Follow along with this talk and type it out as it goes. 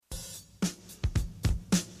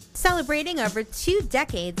Celebrating over 2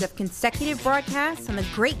 decades of consecutive broadcasts on the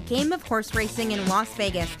great game of horse racing in Las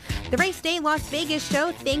Vegas, the Race Day Las Vegas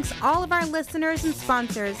show thanks all of our listeners and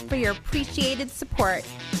sponsors for your appreciated support.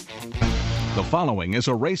 The following is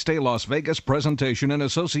a Race Day Las Vegas presentation in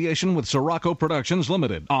association with Sirocco Productions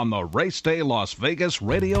Limited on the Race Day Las Vegas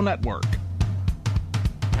Radio Network.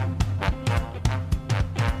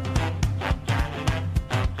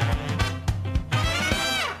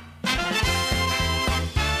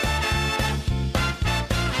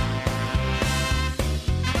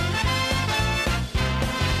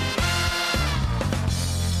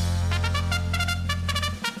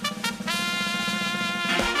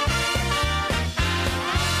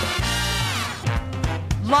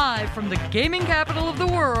 Live from the gaming capital of the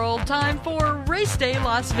world, time for Race Day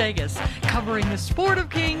Las Vegas, covering the sport of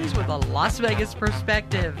kings with a Las Vegas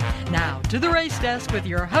perspective. Now to the race desk with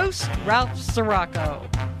your host, Ralph Sirocco.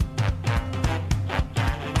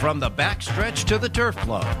 From the backstretch to the turf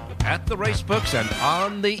club, at the race books and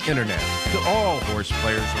on the internet, to all horse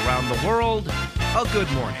players around the world, a good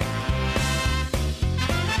morning.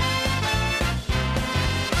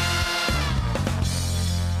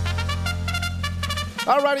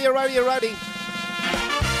 Alrighty.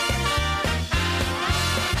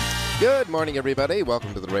 Good morning, everybody.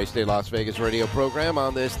 Welcome to the Race Day Las Vegas radio program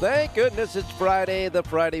on this, thank goodness it's Friday, the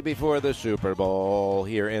Friday before the Super Bowl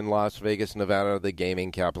here in Las Vegas, Nevada, the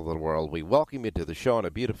gaming capital of the world. We welcome you to the show on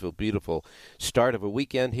a beautiful, beautiful start of a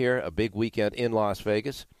weekend here, a big weekend in Las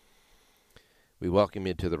Vegas. We welcome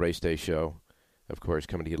you to the Race Day show, of course,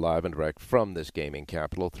 coming to you live and direct from this gaming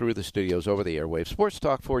capital through the studios over the airwaves. Sports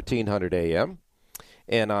Talk 1400 AM.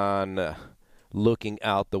 And on looking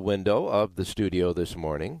out the window of the studio this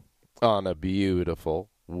morning on a beautiful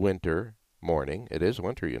winter morning. It is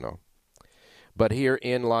winter, you know. But here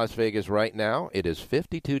in Las Vegas right now, it is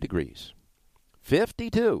 52 degrees.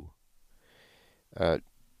 52. It's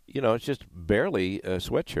just barely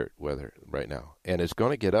sweatshirt weather right now. And it's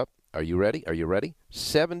going to get up. Are you ready?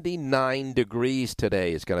 79 degrees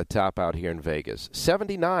today is going to top out here in Vegas.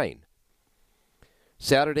 79.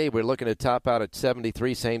 Saturday, we're looking to top out at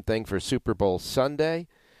 73. Same thing for Super Bowl Sunday.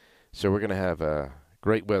 So we're going to have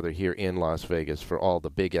great weather here in Las Vegas for all the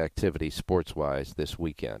big activity sports-wise this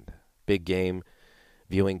weekend. Big game,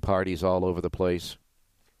 viewing parties all over the place,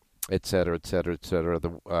 et cetera, et cetera, et cetera.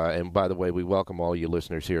 And by the way, we welcome all you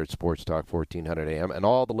listeners here at Sports Talk 1400 AM and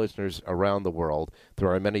all the listeners around the world through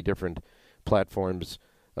our many different platforms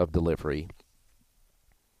of delivery.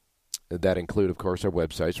 That include, of course, our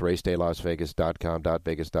websites, racedaylasvegas.com,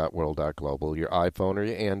 .vegas.world.global. Your iPhone or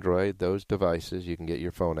your Android, those devices, you can get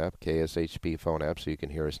your phone app, KSHP phone app, so you can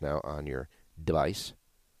hear us now on your device.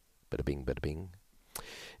 Bada bing, bada bing.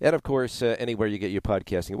 And, of course, anywhere you get your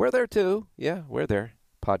podcasting. We're there, too. Yeah, we're there.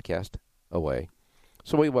 Podcast away.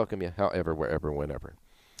 So we welcome you, however, wherever, whenever.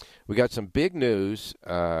 We got some big news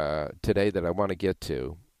today that I want to get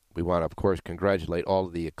to. We want to, of course, congratulate all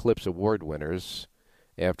of the Eclipse Award winners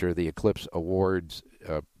after the Eclipse Awards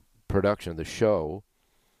production, the show,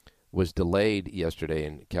 was delayed yesterday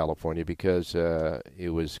in California because it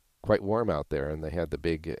was quite warm out there, and they had the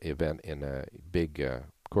big event in big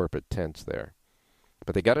corporate tents there.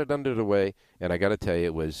 But they got it under the way, and I got to tell you,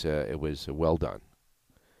 it was well done.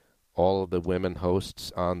 All of the women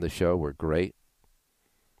hosts on the show were great.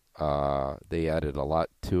 They added a lot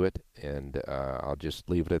to it, and I'll just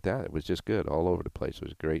leave it at that. It was just good all over the place. It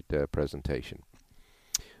was a great presentation.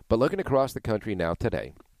 But looking across the country now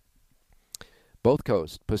today, both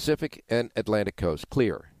coasts, Pacific and Atlantic coast,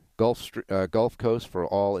 clear. Gulf Coast, for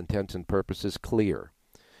all intents and purposes, clear.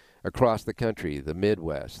 Across the country, the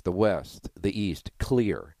Midwest, the West, the East,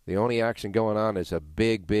 clear. The only action going on is a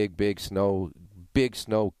big snow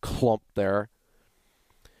clump there,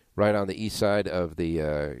 right on the east side of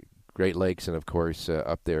the Great Lakes, and of course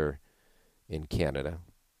up there in Canada.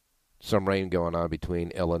 Some rain going on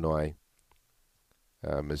between Illinois,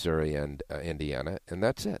 Missouri, and Indiana, and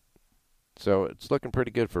that's it. So it's looking pretty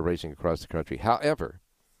good for racing across the country. However,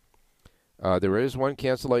 there is one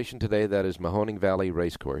cancellation today. That is Mahoning Valley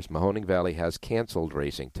Racecourse. Mahoning Valley has canceled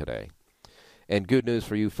racing today. And good news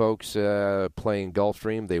for you folks playing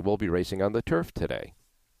Gulfstream, they will be racing on the turf today.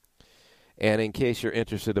 And in case you're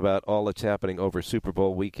interested about all that's happening over Super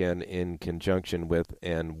Bowl weekend in conjunction with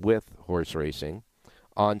horse racing,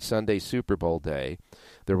 on Sunday, Super Bowl day,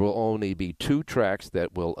 there will only be 2 tracks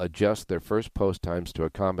that will adjust their first post times to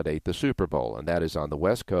accommodate the Super Bowl, and that is on the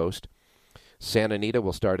West Coast. Santa Anita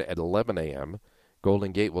will start at 11 a.m.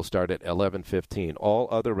 Golden Gate will start at 11:15. All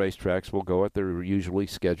other racetracks will go at their usually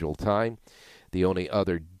scheduled time. The only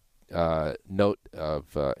other note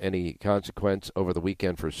of any consequence over the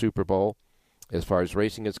weekend for Super Bowl as far as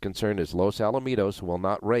racing is concerned, is Los Alamitos will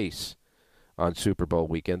not race on Super Bowl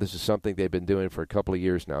weekend. This is something they've been doing for a couple of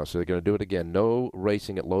years now, so they're going to do it again. No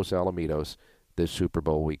racing at Los Alamitos this Super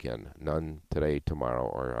Bowl weekend. None today, tomorrow,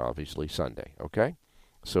 or obviously Sunday, okay?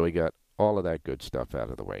 So we got all of that good stuff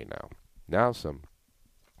out of the way now. Now some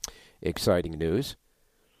exciting news.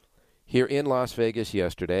 Here in Las Vegas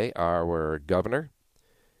yesterday, our governor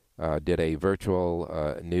did a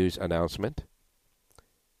virtual news announcement.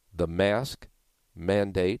 The mask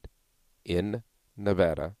mandate in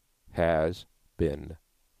Nevada has been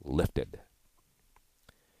lifted.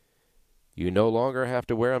 You no longer have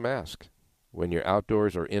to wear a mask when you're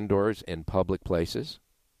outdoors or indoors in public places.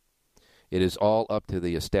 It is all up to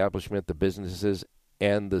the establishment, the businesses,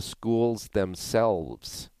 and the schools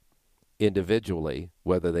themselves individually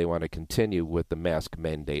whether they want to continue with the mask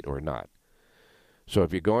mandate or not. So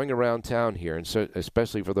if you're going around town here, and so,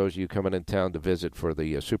 especially for those of you coming in town to visit for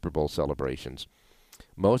the Super Bowl celebrations,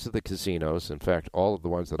 most of the casinos, in fact, all of the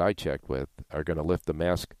ones that I checked with, are going to lift the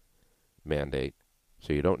mask mandate.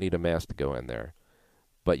 So you don't need a mask to go in there.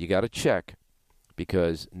 But you got to check,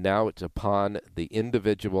 because now it's upon the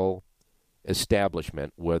individual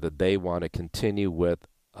establishment whether they want to continue with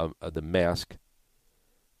the mask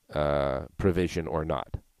provision or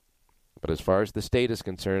not. But as far as the state is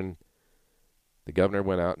concerned, the governor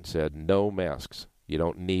went out and said, no masks. You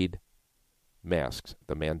don't need masks.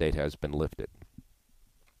 The mandate has been lifted.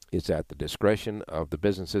 It's at the discretion of the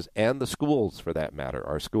businesses and the schools, for that matter,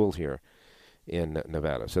 our schools here in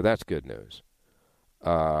Nevada. So that's good news.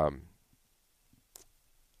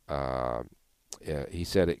 He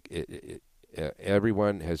said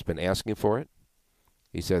everyone has been asking for it.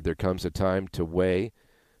 He said there comes a time to weigh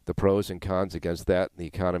the pros and cons against that, the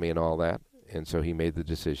economy and all that. And so he made the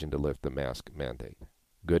decision to lift the mask mandate.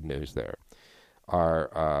 Good news there.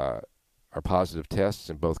 Our positive tests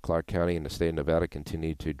in both Clark County and the state of Nevada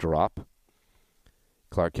continue to drop.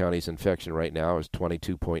 Clark County's infection rate now is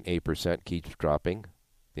 22.8%, keeps dropping.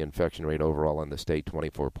 The infection rate overall in the state,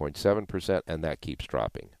 24.7%, and that keeps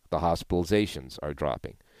dropping. The hospitalizations are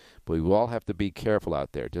dropping. But we all have to be careful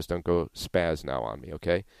out there. Just don't go spaz now on me,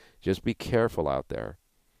 okay? Just be careful out there,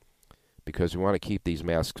 because we want to keep these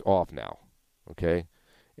masks off now, okay?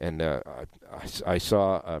 And I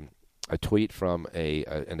saw a tweet from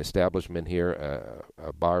an establishment here,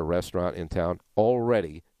 a bar restaurant in town,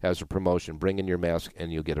 already has a promotion. Bring in your mask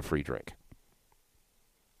and you'll get a free drink.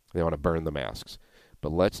 They want to burn the masks.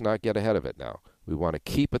 But let's not get ahead of it now. We want to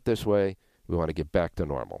keep it this way. We want to get back to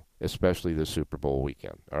normal, especially the Super Bowl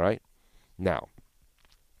weekend, all right? Now,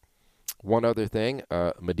 one other thing,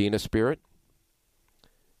 Medina Spirit.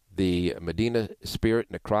 The Medina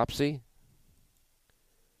Spirit necropsy,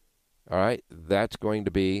 all right, that's going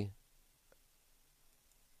to be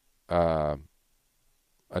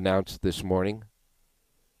announced this morning.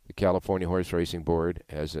 The California Horse Racing Board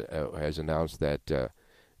has announced that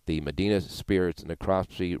the Medina Spirit's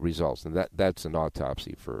necropsy results, and that's an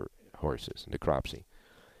autopsy for horses, necropsy.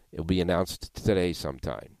 It will be announced today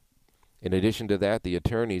sometime. In addition to that, the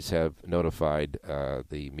attorneys have notified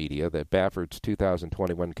the media that Baffert's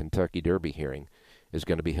 2021 Kentucky Derby hearing is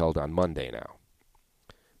going to be held on Monday now.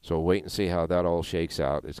 So we'll wait and see how that all shakes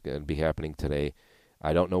out. It's going to be happening today.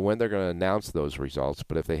 I don't know when they're going to announce those results,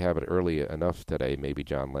 but if they have it early enough today, maybe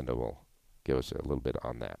John Linda will give us a little bit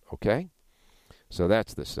on that, okay? So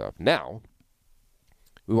that's the stuff. Now,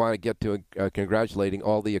 we want to get to congratulating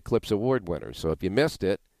all the Eclipse Award winners. So if you missed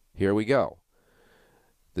it, here we go.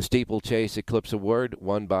 The Steeplechase Eclipse Award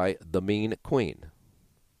won by The Mean Queen.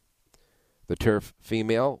 The Turf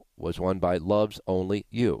Female was won by Loves Only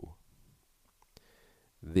You.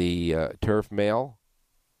 The Turf Male,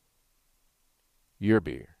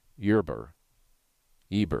 Yerber,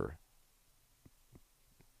 the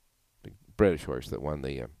British horse that won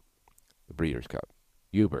the Breeders' Cup.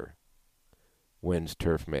 Uber wins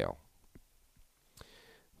Turf Male.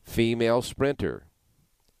 Female Sprinter,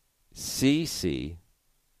 CC,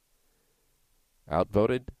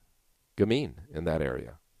 outvoted Gamine in that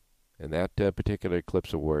area. And that particular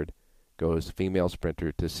Eclipse Award goes Female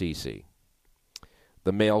Sprinter to CC.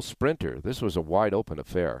 The Male Sprinter, this was a wide open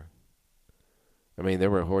affair. I mean, there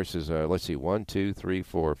were horses, let's see, 1, 2, 3,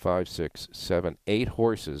 4, 5, 6, 7, 8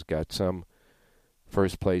 horses got some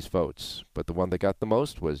first place votes. But the one that got the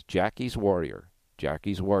most was Jackie's Warrior.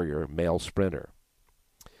 Jackie's Warrior, Male Sprinter.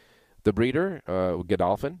 The breeder,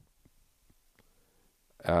 Godolphin.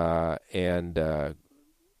 And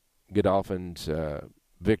Godolphin's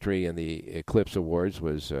victory in the Eclipse Awards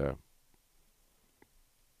was a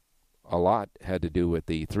lot had to do with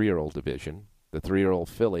the 3-year-old division. The 3-year-old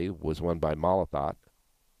filly was won by Malathot.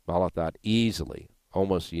 Malathot easily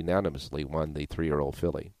almost unanimously won the 3-year-old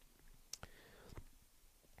filly.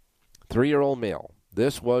 3-year-old male.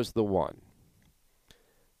 This was the one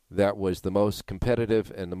that was the most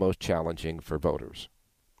competitive and the most challenging for voters.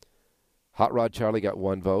 Hot Rod Charlie got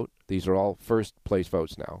 1 vote. These are all first-place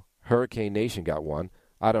votes now. Hurricane Nation got 1.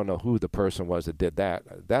 I don't know who the person was that did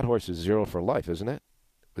that. That horse is 0 for life, isn't it?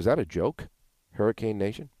 Was that a joke? Hurricane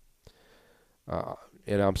Nation?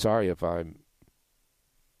 And I'm sorry if I'm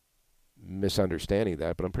misunderstanding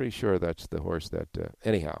that, but I'm pretty sure that's the horse that...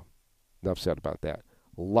 anyhow, enough said about that.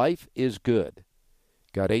 Life is Good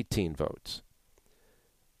got 18 votes.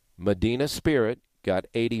 Medina Spirit got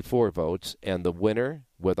 84 votes, and the winner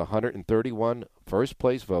with 131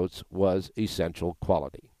 first-place votes was Essential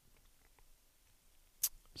Quality.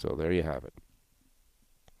 So there you have it.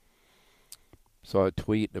 Saw a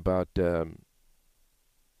tweet about, and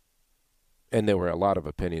there were a lot of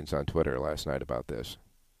opinions on Twitter last night about this,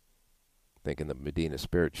 thinking that Medina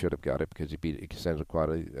Spirit should have got it because he beat Essential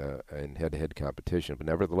Quality in head-to-head competition. But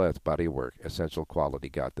nevertheless, body of work, Essential Quality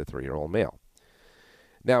got the 3-year-old male.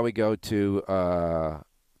 Now we go to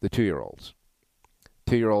the 2-year-olds.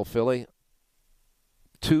 2-year-old filly,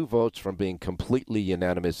 2 votes from being completely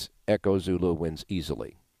unanimous. Echo Zulu wins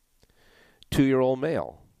easily. 2-year-old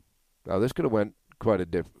male. Now this could have went quite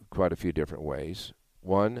a few different ways.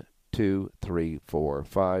 1, 2, 3, 4,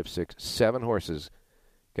 5, 6, 7 horses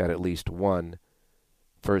got at least 1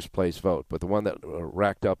 first-place vote. But the one that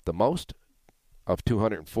racked up the most of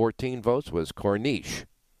 214 votes was Corniche.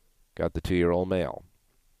 Got the 2-year-old male.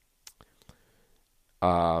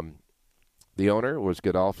 The owner was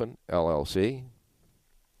Godolphin, LLC.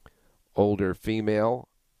 Older female,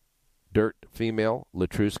 dirt female,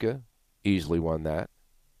 Latruska, easily won that.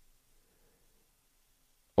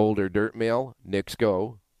 Older dirt male, Knicks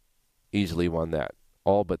Go, easily won that.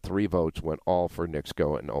 All but 3 votes went all for Knicks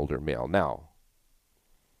Go and older male. Now,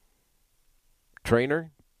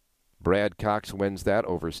 trainer, Brad Cox wins that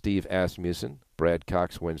over Steve Asmussen. Brad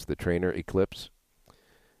Cox wins the trainer Eclipse.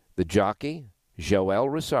 The jockey, Joel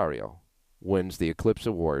Rosario, wins the Eclipse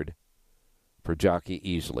Award for jockey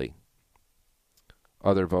easily.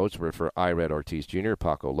 Other votes were for Ired Ortiz Jr.,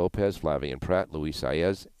 Paco Lopez, Flavian Pratt, Luis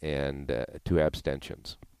Saez, and 2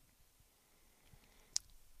 abstentions.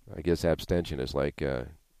 I guess abstention is like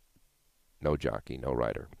no jockey, no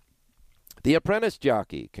rider. The Apprentice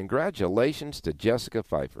jockey. Congratulations to Jessica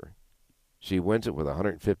Pfeiffer. She wins it with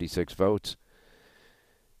 156 votes.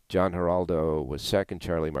 John Geraldo was second.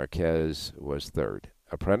 Charlie Marquez was third.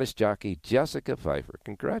 Apprentice jockey Jessica Pfeiffer.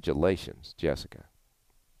 Congratulations, Jessica.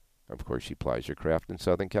 Of course, she plies her craft in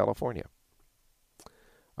Southern California.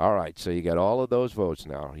 All right, so you got all of those votes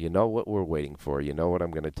now. You know what we're waiting for. You know what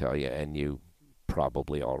I'm going to tell you, and you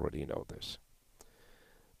probably already know this.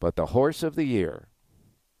 But the horse of the year,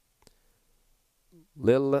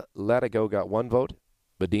 Lil Latigo got 1 vote.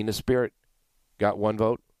 Medina Spirit got 1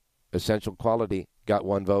 vote. Essential Quality got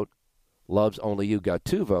 1 vote. Loves Only You got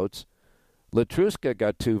 2 votes. Latruska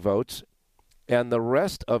got 2 votes. And the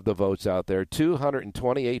rest of the votes out there,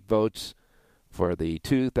 228 votes for the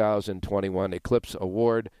 2021 Eclipse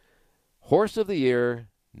Award. Horse of the Year,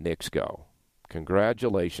 Knicks Go.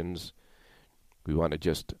 Congratulations. We want to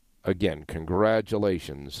just, again,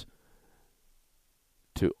 congratulations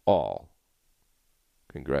to all.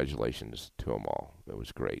 Congratulations to them all. It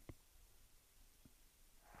was great.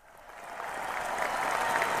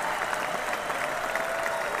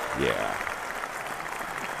 Yeah.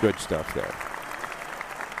 Good stuff there.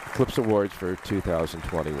 Eclipse Awards for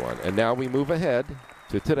 2021. And now we move ahead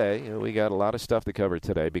to today. We got a lot of stuff to cover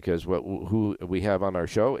today because who we have on our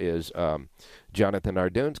show is Jonathan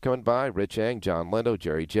Ardune's coming by, Rich Eng, John Lindo,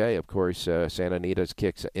 Jerry J. Of course, Santa Anita's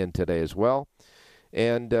kicks in today as well.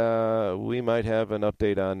 And we might have an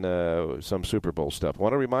update on some Super Bowl stuff. I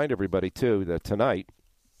want to remind everybody, too, that tonight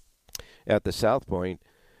at the South Point,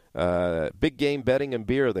 big game betting and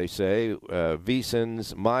beer, they say.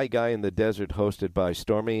 VSiN's My Guy in the Desert, hosted by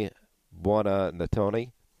Stormy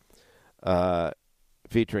Buonantony,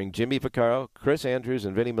 featuring Jimmy Vaccaro, Chris Andrews,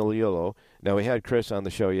 and Vinny Miliolo. Now, we had Chris on the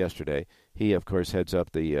show yesterday. He, of course, heads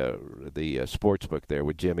up the sports book there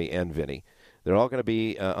with Jimmy and Vinny. They're all going to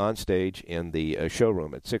be on stage in the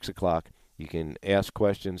showroom at 6 o'clock. You can ask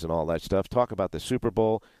questions and all that stuff. Talk about the Super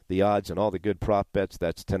Bowl, the odds, and all the good prop bets.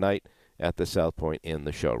 That's tonight at the South Point in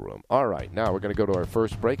the showroom. All right, now we're going to go to our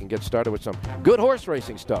first break and get started with some good horse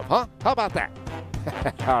racing stuff, huh? How about that?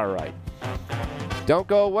 All right. Don't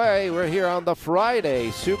go away. We're here on the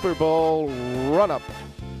Friday Super Bowl run-up.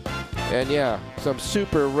 And, yeah, some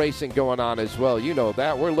super racing going on as well. You know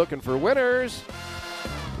that. We're looking for winners.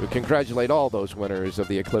 We congratulate all those winners of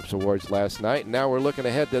the Eclipse Awards last night. And now we're looking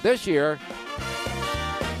ahead to this year.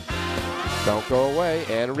 Don't go away.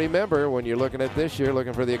 And remember, when you're looking at this year,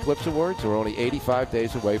 looking for the Eclipse Awards, we're only 85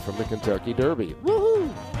 days away from the Kentucky Derby.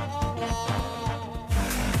 Woohoo!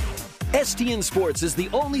 STN Sports is the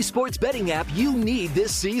only sports betting app you need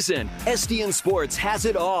this season. STN Sports has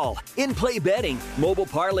it all. In-play betting, mobile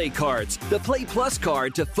parlay cards, the Play Plus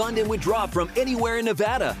card to fund and withdraw from anywhere in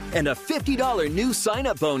Nevada, and a $50 new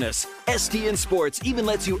sign-up bonus. STN Sports even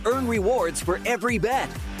lets you earn rewards for every bet.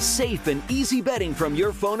 Safe and easy betting from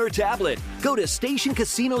your phone or tablet. Go to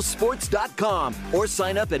StationCasinoSports.com or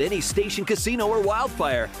sign up at any Station Casino or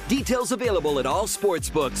Wildfire. Details available at all sports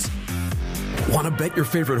books. Want to bet your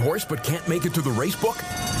favorite horse but can't make it to the racebook?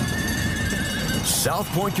 South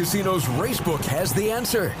Point Casino's Racebook has the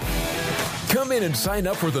answer. Come in and sign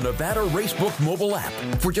up for the Nevada Racebook mobile app.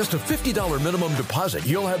 For just a $50 minimum deposit,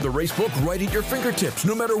 you'll have the Racebook right at your fingertips,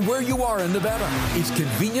 no matter where you are in Nevada. It's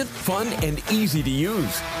convenient, fun, and easy to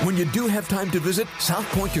use. When you do have time to visit, South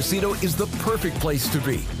Point Casino is the perfect place to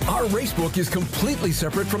be. Our Racebook is completely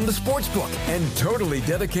separate from the Sportsbook and totally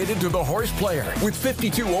dedicated to the horse player. With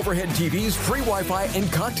 52 overhead TVs, free Wi-Fi,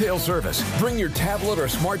 and cocktail service. Bring your tablet or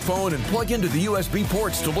smartphone and plug into the USB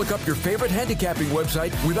ports to look up your favorite handicapping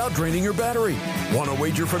website without draining your battery. Want to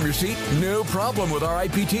wager from your seat? No problem with our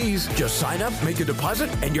IPTs. Just sign up, make a deposit,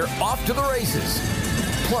 and you're off to the races.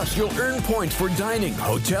 Plus, you'll earn points for dining,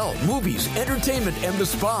 hotel, movies, entertainment, and the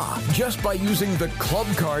spa just by using the club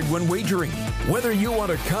card when wagering. Whether you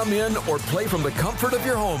want to come in or play from the comfort of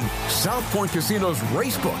your home, South Point Casino's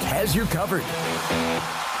Racebook has you covered.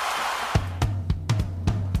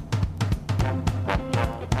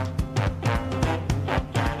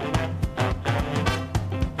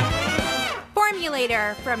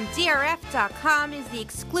 Formulator from DRF.com is the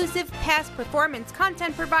exclusive past performance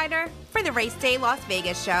content provider for the Race Day Las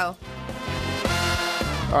Vegas show.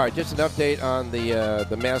 All right, just an update on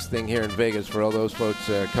the mask thing here in Vegas for all those folks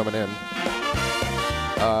coming in.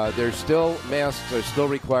 Masks are still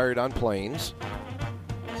required on planes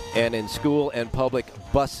and in school and public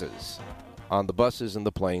buses. On the buses and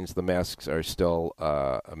the planes, the masks are still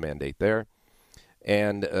a mandate there.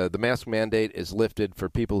 And the mask mandate is lifted for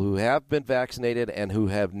people who have been vaccinated and who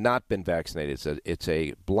have not been vaccinated. So it's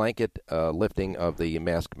a blanket lifting of the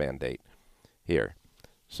mask mandate here.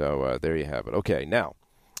 So there you have it. Okay, now,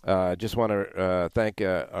 just want to thank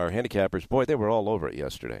our handicappers. Boy, they were all over it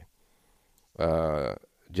yesterday.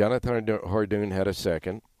 Jonathan Hardoon had a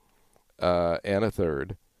second and a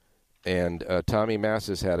third. And Tommy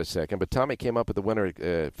Massis had a second, but Tommy came up with the winner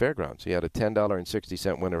at Fairgrounds. He had a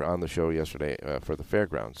 $10.60 winner on the show yesterday for the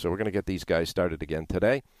Fairgrounds. So we're going to get these guys started again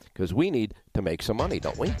today because we need to make some money,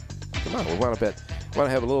 don't we? Come on, we want to bet. We want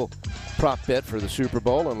to have a little prop bet for the Super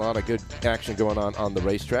Bowl and a lot of good action going on the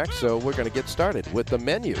racetrack. So we're going to get started with the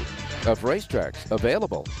menu of racetracks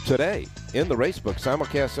available today in the Racebook,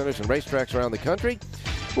 simulcast centers and racetracks around the country.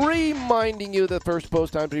 Reminding you that first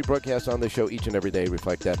post times we broadcast on the show each and every day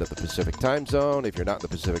reflect that of the Pacific time zone. If you're not in the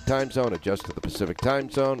Pacific time zone, adjust to the Pacific time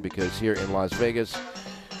zone because here in Las Vegas,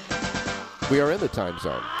 we are in the time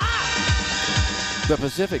zone. The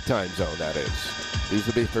Pacific time zone, that is. These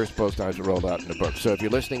will be the first post times that rolled out in the book. So if you're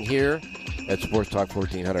listening here at Sports Talk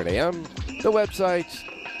 1400 AM, the websites,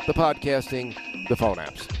 the podcasting, the phone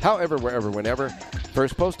apps, however, wherever, whenever,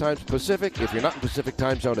 first post times Pacific. If you're not in Pacific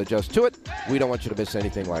time zone, adjust to it. We don't want you to miss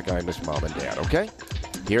anything like I miss Mom and Dad, okay?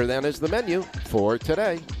 Here then is the menu for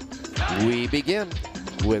today. We begin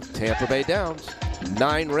with Tampa Bay Downs.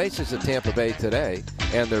 9 races at Tampa Bay today,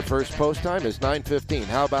 and their first post time is 9:15.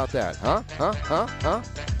 How about that? Huh?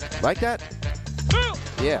 Like that?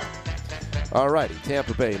 Yeah. All righty.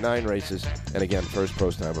 Tampa Bay, 9 races, and again, first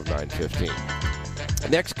post time of 9:15.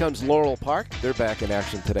 Next comes Laurel Park. They're back in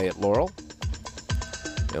action today at Laurel.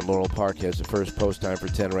 And Laurel Park has the first post time for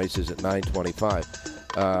 10 races at 9:25.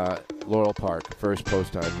 Laurel Park, first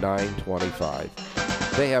post time, 9:25.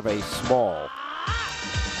 They have a small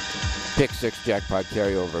Pick 6 jackpot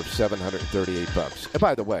carryover of $738. And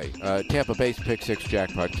by the way, Tampa Bay's Pick 6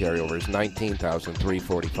 jackpot carryover is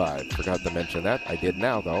 $19,345. Forgot to mention that. I did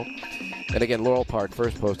now, though. And again, Laurel Park,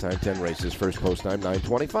 first post time, 10 races, first post time,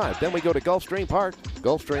 9:25. Then we go to Gulfstream Park.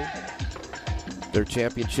 Gulfstream. Their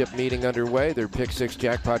championship meeting underway, their Pick 6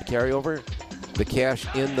 jackpot carryover. The cash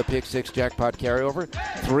in the Pick 6 jackpot carryover,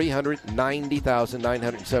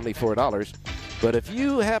 $390,974. But if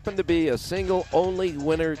you happen to be a single-only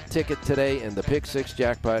winner ticket today in the Pick 6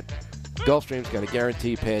 jackpot, Gulfstream's going to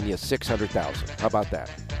guarantee paying you $600,000. How about that?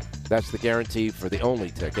 That's the guarantee for the only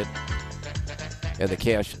ticket. And the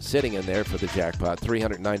cash sitting in there for the jackpot,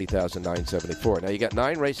 $390,974. Now, you got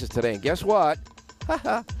 9 races today, and guess what?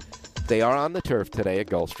 They are on the turf today at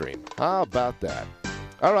Gulfstream. How about that?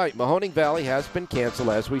 All right, Mahoning Valley has been canceled.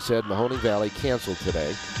 As we said, Mahoning Valley canceled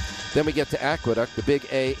today. Then we get to Aqueduct, the Big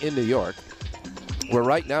A in New York, where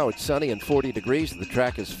right now it's sunny and 40 degrees. The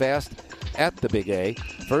track is fast at the Big A.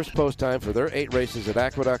 First post time for their 8 races at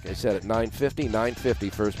Aqueduct is set at 9:50.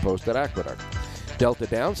 9:50 first post at Aqueduct. Delta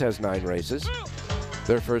Downs has 9 races.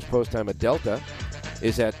 Their first post time at Delta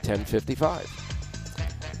is at 10:55.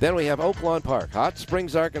 Then we have Oaklawn Park, Hot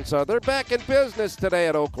Springs, Arkansas. They're back in business today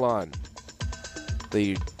at Oaklawn.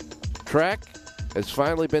 The track has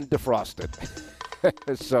finally been defrosted.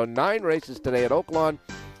 So 9 races today at Oaklawn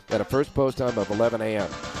at a first post time of 11 a.m.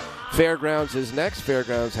 Fairgrounds is next.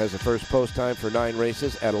 Fairgrounds has a first post time for 9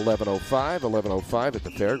 races at 11:05. 11:05 at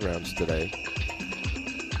the Fairgrounds today.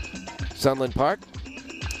 Sunland Park,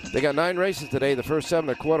 they got 9 races today. The first 7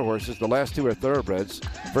 are quarter horses. The last 2 are thoroughbreds.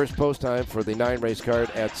 First post time for the 9-race card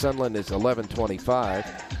at Sunland is 11:25.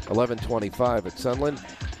 11:25 at Sunland.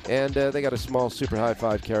 And they got a small Super High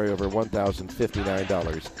 5 carryover,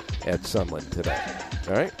 $1,059 at Sunland today.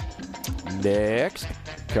 All right. Next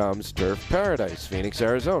comes Turf Paradise, Phoenix,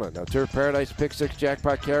 Arizona. Now, Turf Paradise Pick 6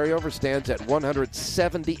 jackpot carryover stands at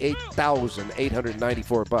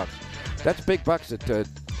 $178,894. That's big bucks at Turf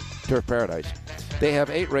Paradise. They have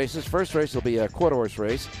 8 races. First race will be a quarter horse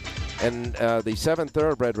race. And the 7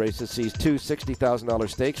 thoroughbred races sees 2 $60,000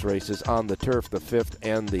 stakes races on the turf, the 5th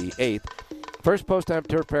and the 8th. First post time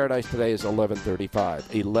Turf Paradise today is 11:35.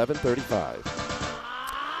 11:35.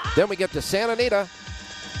 Then we get to Santa Anita.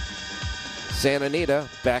 Santa Anita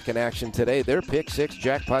back in action today. Their Pick 6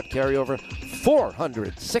 jackpot carryover,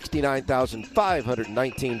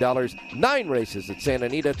 $469,519. 9 races at Santa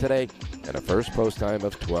Anita today and a first post time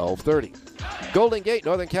of 12:30. Golden Gate,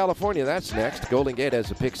 Northern California, that's next. Golden Gate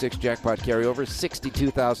has a Pick 6 jackpot carryover,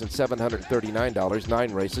 $62,739.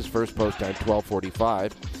 9 races, first post time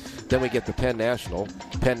 12:45. Then we get the Penn National.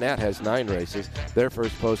 Penn Nat has 9 races. Their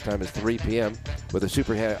first post time is 3 p.m. with a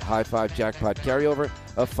Super High 5 jackpot carryover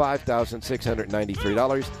of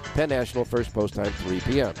 $5,693. Penn National first post time 3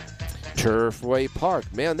 p.m. Turfway Park.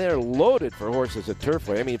 Man, they're loaded for horses at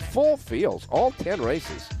Turfway. I mean, full fields, all 10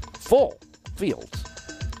 races. Full fields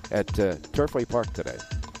at Turfway Park today.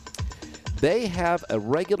 They have a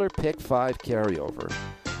regular Pick 5 carryover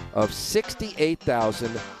of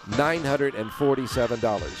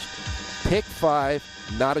 $68,947. Pick 5,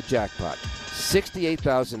 not a jackpot.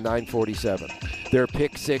 $68,947. Their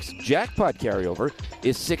Pick 6 jackpot carryover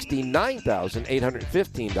is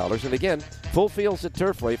 $69,815. And again, full fields at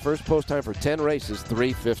Turfway. First post time for 10 races,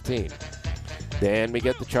 3:15. Then we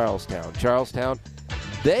get to Charlestown. Charlestown,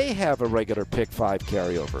 they have a regular Pick 5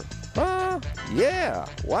 carryover. Yeah,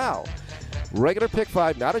 wow. Regular Pick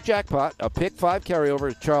 5, not a jackpot. A Pick 5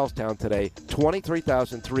 carryover at Charlestown today,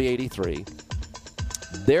 $23,383.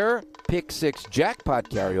 Their Pick 6 jackpot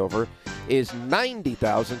carryover is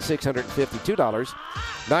 $90,652.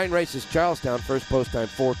 9 races, Charlestown, first post time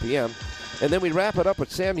 4 p.m. And then we wrap it up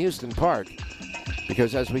with Sam Houston Park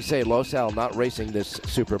because, as we say, Los Al not racing this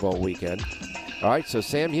Super Bowl weekend. All right, so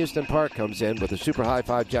Sam Houston Park comes in with a Super High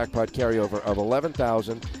 5 jackpot carryover of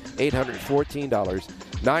 $11,814.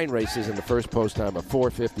 9 races in the first post time of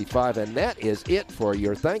 4:55, and that is it for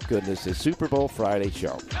your, thank goodness, the Super Bowl Friday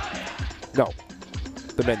show. No,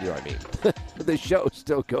 the menu, I mean. The show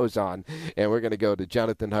still goes on, and we're going to go to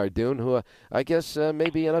Jonathan Hardoon, who I guess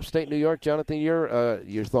maybe in upstate New York. Jonathan, you're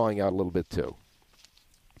thawing out a little bit too.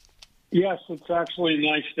 Yes, it's actually a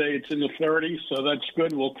nice day. It's in the 30s, so that's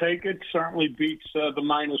good. We'll take it. Certainly beats the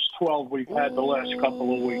 -12 we've had the last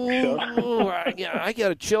couple of weeks. So. I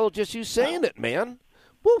got a chill just you saying it, man.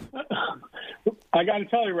 Woo. I got to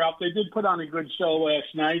tell you, Ralph, they did put on a good show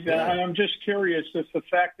last night. And I'm just curious if the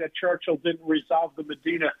fact that Churchill didn't resolve the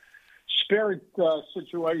Medina Spirit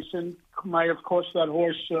situation may have cost that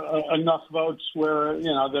horse enough votes where,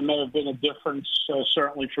 there may have been a difference,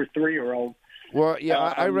 certainly for 3-year-old. Well,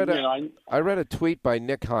 yeah, I read a tweet by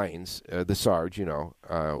Nick Hines, the Sarge, who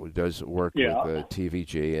does work with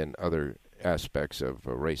TVG and other aspects of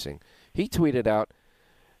racing. He tweeted out,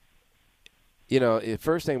 the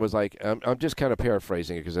first thing was like, I'm just kind of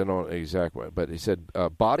paraphrasing it because I don't know exactly, but he said,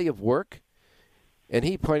 body of work. And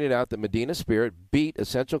he pointed out that Medina Spirit beat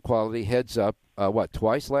Essential Quality heads up,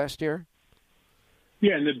 twice last year?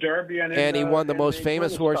 Yeah, in the Derby. And he won the most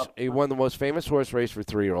famous horse. He won the most famous horse race for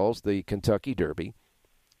 3-year-olds, the Kentucky Derby.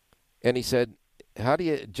 And he said, how do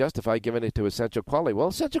you justify giving it to Essential Quality? Well,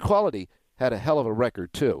 Essential Quality had a hell of a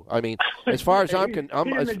record, too. I mean, as far as he didn't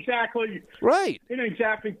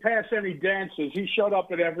exactly pass any dances. He showed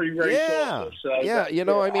up at every race. Yeah, also, so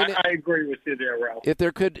I agree with you there, Ralph. If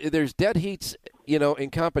there's dead heats, in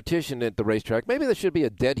competition at the racetrack, maybe there should be a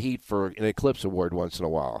dead heat for an Eclipse Award once in a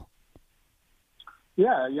while.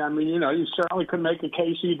 Yeah, I mean, you certainly could make a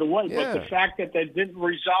case either way, but the fact that they didn't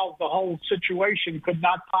resolve the whole situation could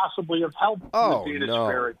not possibly have helped Medina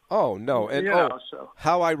Spirit. Oh, no. And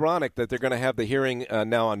how ironic that they're going to have the hearing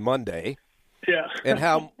now on Monday. Yeah. And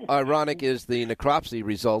how ironic is the necropsy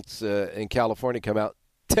results in California come out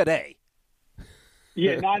today.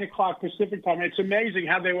 Yeah, 9 o'clock Pacific time. It's amazing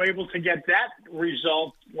how they were able to get that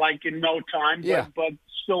result like in no time, but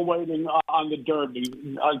still waiting on the Derby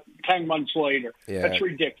 10 months later. Yeah. That's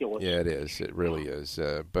ridiculous. Yeah, it is. It really is.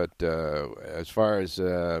 But as far as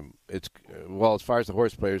as far as the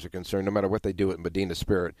horse players are concerned, no matter what they do at Medina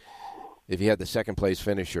Spirit, if you had the second place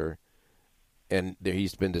finisher and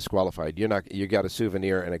he's been disqualified, you got a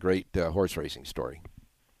souvenir and a great horse racing story.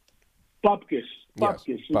 Bupkis. Yes,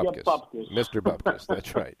 Bupkis. Mr. Bupkis,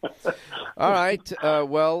 that's right. All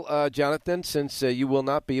right. Jonathan, since you will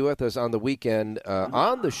not be with us on the weekend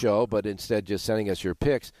on the show, but instead just sending us your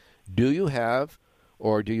picks, do you have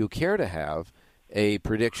or do you care to have a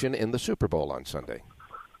prediction in the Super Bowl on Sunday?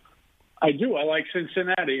 I do. I like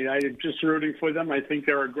Cincinnati. I'm just rooting for them. I think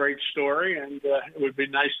they're a great story, and it would be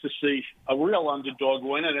nice to see a real underdog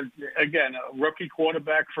win. And, again, a rookie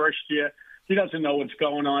quarterback first year. He doesn't know what's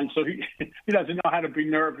going on, so he doesn't know how to be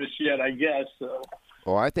nervous yet, I guess.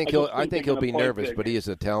 Well, I think he'll be nervous, but he is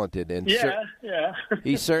a talented and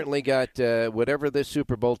he's certainly got whatever this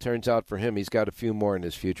Super Bowl turns out for him. He's got a few more in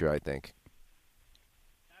his future, I think.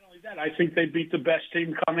 Not only that, I think they beat the best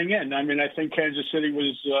team coming in. I mean, I think Kansas City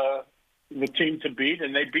was the team to beat,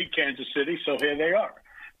 and they beat Kansas City, so here they are.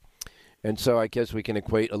 And so I guess we can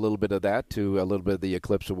equate a little bit of that to a little bit of the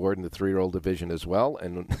Eclipse Award in the 3-year-old division as well.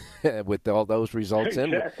 And with all those results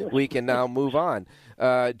we can now move on.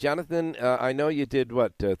 Jonathan, I know you did,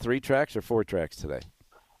 3 tracks or 4 tracks today?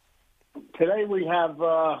 Today we have,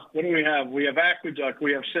 what do we have? We have Aqueduct,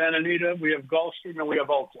 we have Santa Anita, we have Gulfstream, and we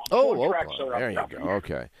have Oakland. 4 tracks are up. There you go.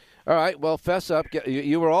 Okay. All right. Well, fess up.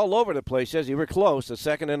 You were all over the place. Yes, you were close, a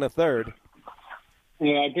second and a third.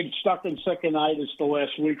 Yeah, I've been stuck in second-itis the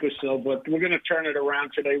last week or so, but we're going to turn it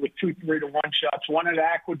around today with 2 3-to-1 shots. One at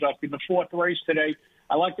Aqueduct in the 4th race today.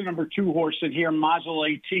 I like the number 2 horse in here, Mazel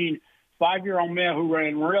 18, 5-year-old mare who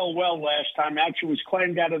ran real well last time. Actually was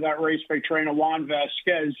claimed out of that race by trainer Juan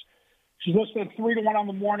Vasquez. She's listed at 3-to-1 on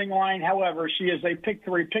the morning line. However, she is a pick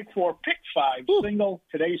 3, pick 4, pick 5 single.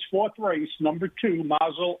 Today's 4th race, number 2,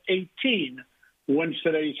 Mazel 18. Wins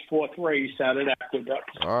today's 4th race out at Aqueduct.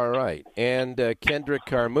 All right. And Kendrick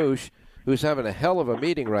Carmouche, who's having a hell of a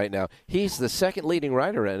meeting right now. He's the second leading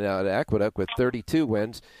rider right now at Aqueduct with 32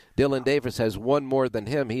 wins. Dylan Davis has 1 more than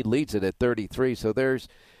him. He leads it at 33. So there's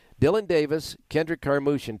Dylan Davis, Kendrick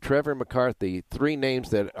Carmouche, and Trevor McCarthy, 3 names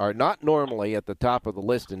that are not normally at the top of the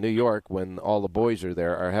list in New York when all the boys are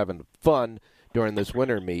there, are having fun during this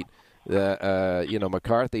winter meet.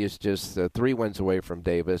 McCarthy is just 3 wins away from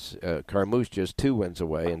Davis. Carmouche just 2 wins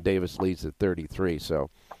away, and Davis leads at 33. So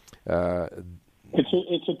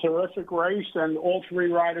it's a terrific race, and all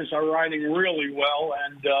 3 riders are riding really well,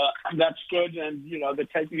 and that's good. And they're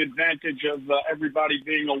taking advantage of everybody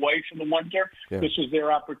being away for the winter. Yeah. This is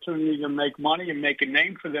their opportunity to make money and make a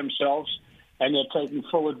name for themselves. And they're taking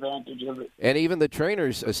full advantage of it. And even the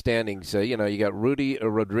trainers' standings, you got Rudy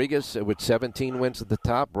Rodriguez with 17 wins at the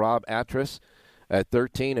top, Rob Atras at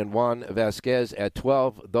 13, and Juan Vasquez at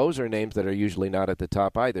 12. Those are names that are usually not at the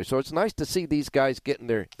top either. So it's nice to see these guys getting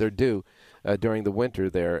their due during the winter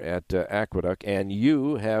there at Aqueduct. And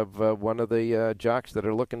you have one of the jocks that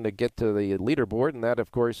are looking to get to the leaderboard, and that,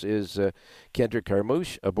 of course, is Kendrick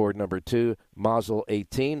Carmouche, aboard number 2, Mazel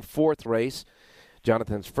 18, 4th race.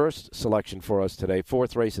 Jonathan's first selection for us today,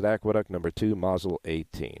 4th race at Aqueduct, number 2, Mazel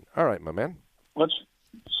 18. All right, my man. Let's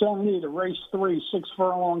send me to race 3, 6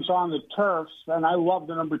 furlongs on the turf, and I love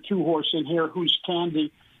the number 2 horse in here, Who's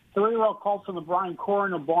Candy. 3-year-old colt from the Brian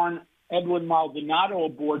Coroner barn, Edwin Maldonado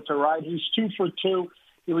aboard to ride. He's 2 for 2.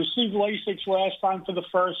 He received Lasix last time for the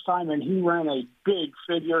first time, and he ran a big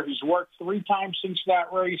figure. He's worked 3 times since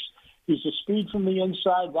that race. He's a speed from the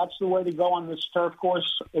inside. That's the way to go on this turf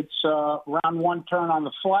course. It's round 1 turn on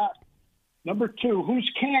the flat. Number 2,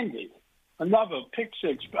 Who's Candy? Another pick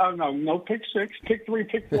 6. Oh, no pick 6. Pick 3,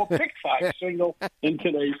 pick 4, pick 5 single in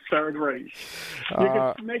today's 3rd race.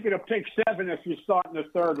 You can make it a pick 7 if you start in the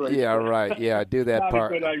 3rd race. Yeah, right. Yeah, do that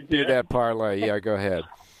do that parlay. Yeah, go ahead.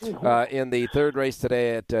 In the 3rd race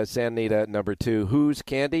today at Santa Anita, number 2, Who's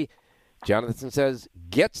Candy? Jonathan says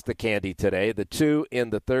gets the candy today. The 2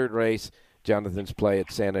 in the 3rd race, Jonathan's play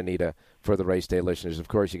at Santa Anita for the race day listeners. Of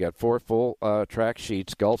course, you got 4 full track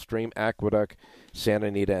sheets, Gulfstream, Aqueduct, Santa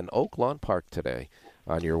Anita, and Oak Lawn Park today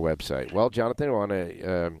on your website. Well, Jonathan, I want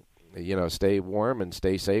to stay warm and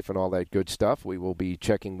stay safe and all that good stuff. We will be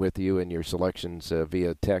checking with you and your selections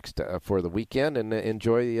via text for the weekend, and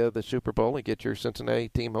enjoy the Super Bowl and get your Cincinnati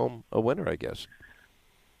team home a winner, I guess.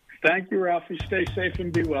 Thank you, Ralphie. Stay safe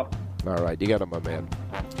and be well. All right, you got it, my man.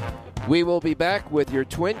 We will be back with your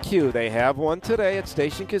Twin Q. They have one today at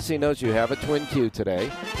Station Casinos. You have a Twin Q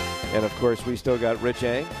today. And, of course, we still got Rich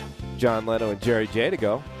Eng, John Leno, and Jerry J to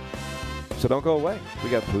go. So don't go away. We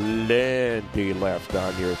got plenty left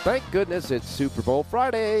on here. Thank goodness it's Super Bowl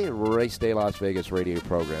Friday, Race Day Las Vegas radio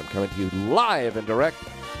program coming to you live and direct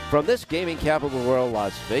from this gaming capital of the world,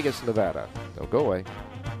 Las Vegas, Nevada. Don't go away.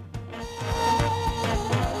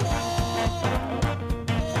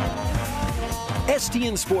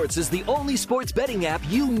 STN Sports is the only sports betting app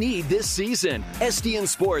you need this season. STN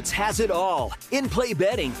Sports has it all. In-play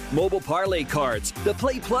betting, mobile parlay cards, the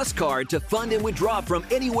Play Plus card to fund and withdraw from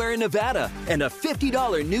anywhere in Nevada, and a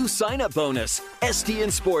 $50 new sign-up bonus.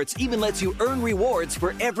 STN Sports even lets you earn rewards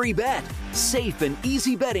for every bet. Safe and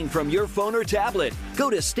easy betting from your phone or tablet.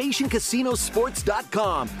 Go to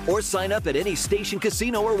StationCasinoSports.com or sign up at any Station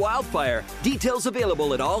Casino or Wildfire. Details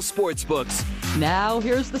available at all sports books. Now,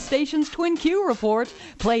 here's the station's Twin Q report.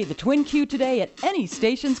 Play the Twin Q today at any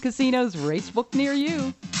Stations Casinos racebook near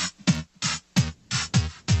you.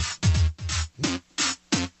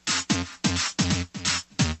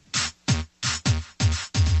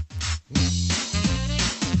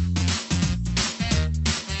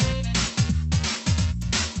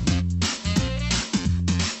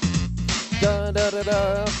 Da, da, da,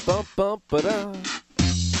 da, bump, bump, ba-da.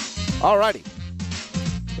 All righty.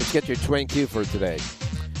 Let's get your Twin Q for today.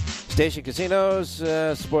 Station Casinos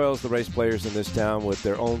spoils the race players in this town with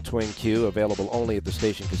their own Twin Q, available only at the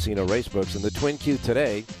Station Casino racebooks. And the Twin Q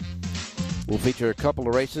today will feature a couple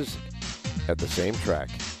of races at the same track.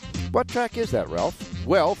 What track is that, Ralph?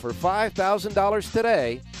 Well, for $5,000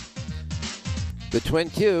 today, the Twin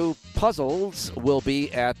Q puzzles will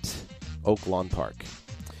be at Oaklawn Park.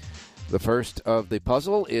 The first of the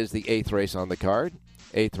puzzle is the 8th race on the card.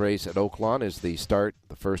 8th race at Oaklawn is the start,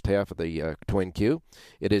 the first half of the Twin Q.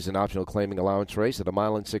 It is an optional claiming allowance race at a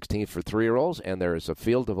mile and 16th for 3-year-olds, and there is a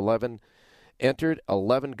field of 11 entered.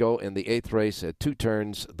 11 go in the 8th race at 2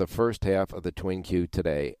 turns, the first half of the Twin Q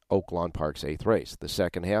today, Oaklawn Park's 8th race. The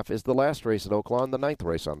second half is the last race at Oaklawn, the 9th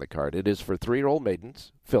race on the card. It is for 3-year-old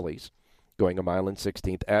maidens, fillies, going a mile and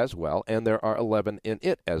 16th as well, and there are 11 in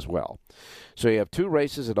it as well. So you have 2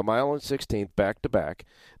 races at a mile and 16th back-to-back,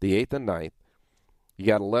 the 8th and 9th. You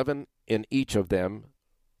got 11 in each of them,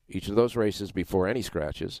 each of those races before any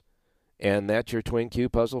scratches, and that's your Twin Q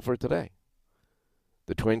puzzle for today.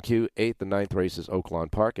 The Twin Q 8th and 9th races, Oaklawn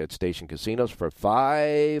Park at Station Casinos for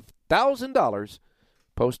 $5,000.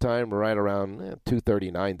 Post time right around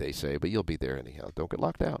 2:39, they say, but you'll be there anyhow. Don't get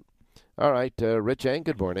locked out. All right, Rich Eng,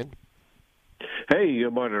 good morning. Hey,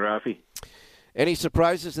 good morning, Ralphie. Any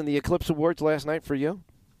surprises in the Eclipse Awards last night for you?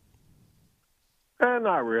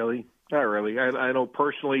 Not really. Not really. I know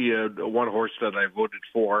personally one horse that I voted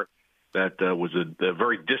for that was a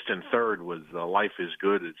very distant third was Life is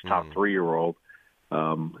Good. It's top 3-year-old.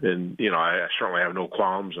 And, I certainly have no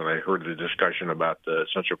qualms, and I heard the discussion about the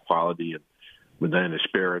essential quality and Medina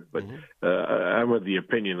Spirit. But I'm of the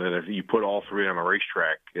opinion that if you put all 3 on a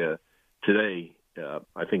racetrack today,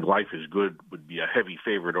 I think Life is Good would be a heavy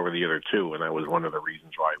favorite over the other 2, and that was one of the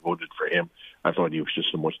reasons why I voted for him. I thought he was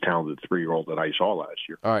just the most talented 3-year-old that I saw last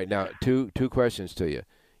year. All right, now two questions to you.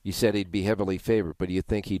 You said he'd be heavily favored, but do you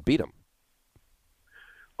think he'd beat him?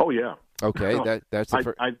 Oh yeah. Okay, that's the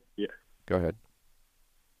first. Yeah. Go ahead.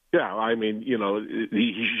 Yeah, I mean,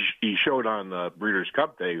 he showed on Breeders'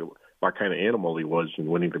 Cup Day what kind of animal he was in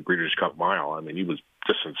winning the Breeders' Cup Mile. I mean, he was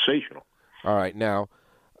just sensational. All right, now.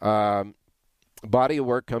 Body of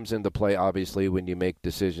work comes into play, obviously, when you make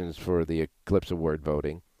decisions for the Eclipse Award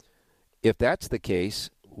voting. If that's the case,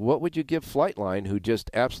 what would you give Flightline, who just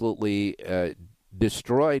absolutely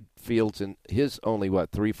destroyed fields in his only,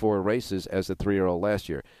 3-4 races as a 3-year-old last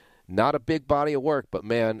year? Not a big body of work, but,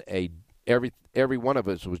 man, every one of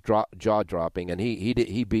us was jaw-dropping, and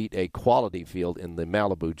he beat a quality field in the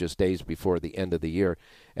Malibu just days before the end of the year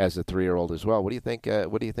as a 3-year-old as well. What do you think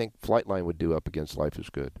Flightline would do up against Life is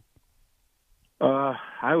Good?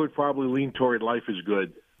 I would probably lean toward Life is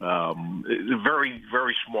Good. Very,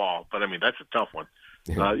 very small, but I mean, that's a tough one.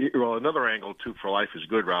 Yeah. Well, another angle, too, for Life is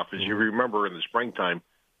Good, Ralph, is you remember in the springtime,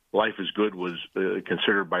 Life is Good was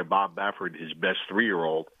considered by Bob Baffert his best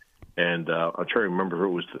 3-year-old. And I'm trying to remember if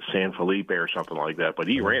it was the San Felipe or something like that. But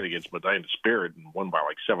he ran against Medina Spirit and won by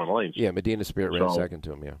 7 lanes. Yeah, Medina Spirit ran second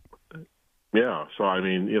to him, yeah. Yeah, so I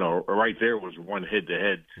mean, right there was one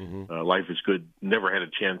head-to-head. Life is Good never had a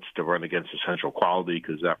chance to run against Essential Quality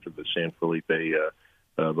because after the San Felipe, the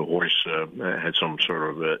horse had some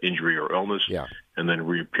sort of injury or illness, and then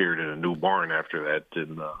reappeared in a new barn after that,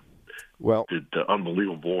 and did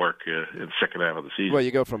unbelievable work in the second half of the season. Well,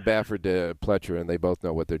 you go from Baffert to Pletcher, and they both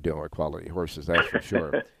know what they're doing with quality horses, that's for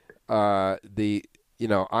sure. I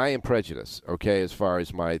am prejudiced, okay, as far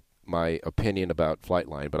as my opinion about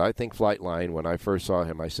Flightline, but I think Flightline, when I first saw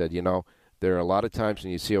him, I said, there are a lot of times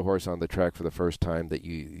when you see a horse on the track for the first time that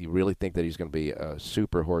you really think that he's going to be a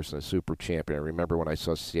super horse and a super champion. I remember when I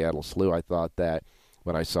saw Seattle Slew, I thought that.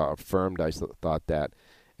 When I saw Affirmed, I thought that.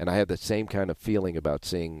 And I had the same kind of feeling about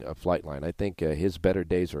seeing Flightline. I think his better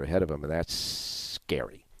days are ahead of him, and that's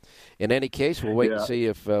scary. In any case, we'll wait and see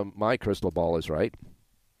if my crystal ball is right.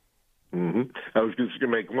 I was just going to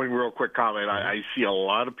make one real quick comment. I see a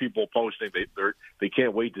lot of people posting they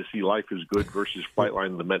can't wait to see Life is Good versus Flightline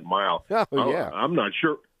in the Met Mile. I'm not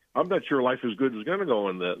sure. Life is Good is going to go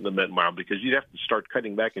in the Met Mile because you'd have to start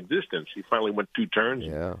cutting back in distance. He finally went 2 turns.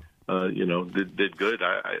 Yeah. Did good.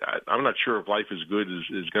 I'm not sure if Life is Good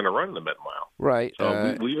is going to run the Met Mile. Right.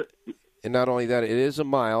 So and not only that, it is a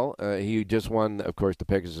mile. He just won, of course, the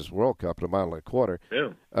Pegasus World Cup at a mile and a quarter.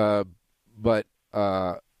 Yeah.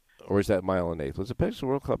 Or is that mile and eighth? Was the Pegasus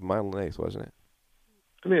World Cup a mile and eighth, wasn't it?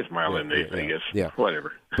 I think it's mile and eighth, I guess. Yeah.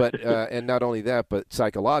 Whatever. But and not only that, but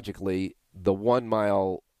psychologically, the 1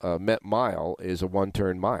 mile Met Mile is a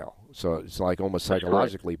 1-turn mile. So it's like almost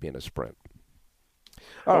psychologically being a sprint.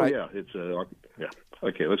 All right. Yeah. It's yeah.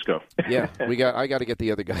 Okay, let's go. Yeah, I got to get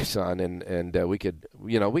the other guys on, and we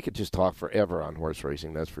could just talk forever on horse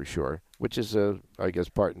racing. That's for sure. Which is I guess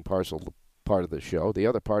part and parcel part of the show. The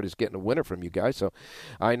other part is getting a winner from you guys. So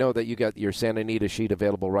I know that you got your Santa Anita sheet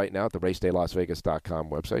available right now at the RacedayLasVegas.com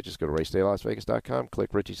website. Just go to RacedayLasVegas.com,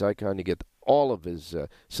 click Richie's icon. You get all of his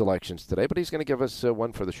selections today, but he's going to give us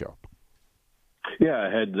one for the show. Yeah, I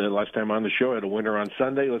had last time on the show, I had a winner on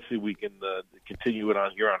Sunday. Let's see if we can continue it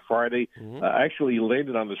on here on Friday. I actually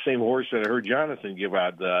landed on the same horse that I heard Jonathan give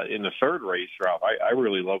out in the third race, Ralph. I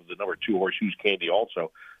really loved the number 2 horse, Who's Candy,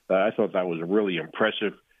 also. I thought that was a really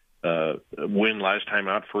impressive win last time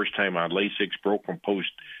out. First time out, Lasix broke from post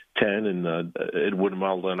 10, and Edwin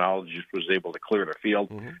Maldonado just was able to clear the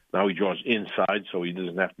field. Now he draws inside, so he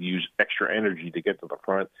doesn't have to use extra energy to get to the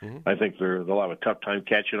front. I think they'll have a tough time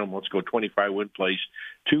catching him. Let's go 25 win place,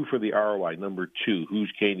 2 for the ROI, number 2,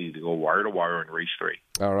 Who's Candy, to go wire to wire in race 3.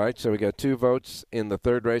 All right, so we got 2 votes in the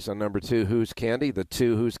third race on number 2, Who's Candy. The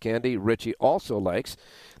 2 Who's Candy, Richie also likes.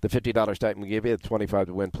 The $50 stipend we give you, the 25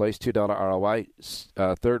 to win place, $2 ROI,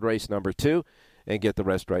 third race number 2. And get the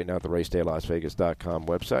rest right now at the RacedayLasVegas.com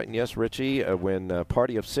website. And yes, Richie, when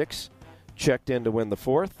Party of 6 checked in to win the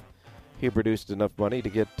 4th, he produced enough money to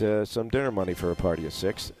get some dinner money for a Party of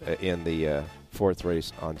 6 in the 4th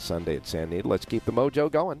race on Sunday at San Anita. Let's keep the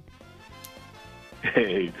mojo going.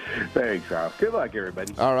 Hey, thanks, Ralph. Good luck,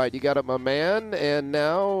 everybody. All right, you got it, my man. And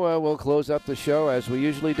now we'll close up the show as we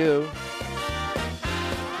usually do.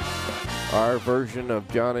 Our version of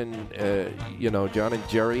John and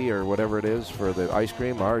Jerry or whatever it is for the ice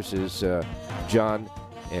cream. Ours is John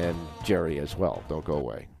and Jerry as well. Don't go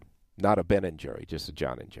away. Not a Ben and Jerry, just a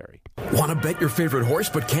John and Jerry. Want to bet your favorite horse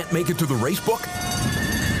but can't make it to the racebook?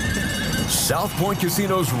 South Point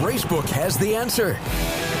Casino's Racebook has the answer.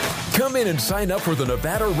 Come in and sign up for the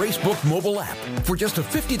Nevada Racebook mobile app. For just a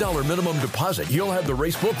 $50 minimum deposit, you'll have the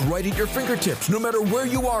Racebook right at your fingertips, no matter where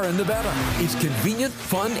you are in Nevada. It's convenient,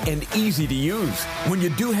 fun, and easy to use. When you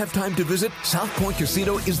do have time to visit, South Point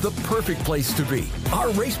Casino is the perfect place to be. Our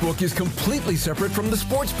Racebook is completely separate from the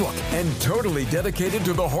sportsbook and totally dedicated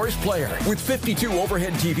to the horse player. With 52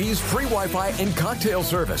 overhead TVs, free Wi-Fi, and cocktail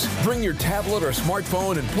service. Bring your tablet or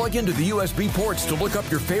smartphone and plug into the USB ports to look up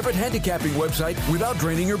your favorite handicapping website without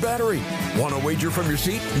draining your battery. Want to wager from your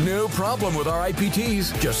seat? No problem with our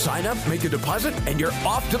IPTs. Just sign up, make a deposit, and you're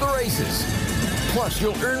off to the races. Plus,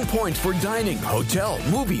 you'll earn points for dining, hotel,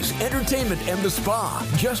 movies, entertainment, and the spa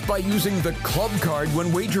just by using the club card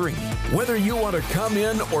when wagering. Whether you want to come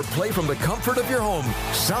in or play from the comfort of your home,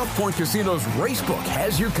 South Point Casino's Racebook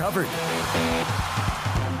has you covered.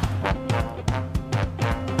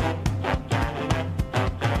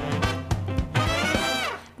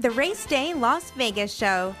 The Race Day Las Vegas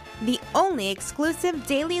Show, the only exclusive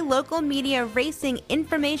daily local media racing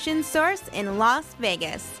information source in Las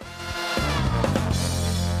Vegas.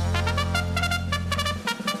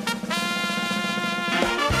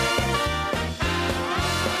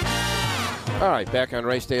 All right, back on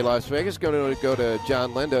Race Day Las Vegas. Going to go to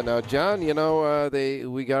John Lindo. Now, John,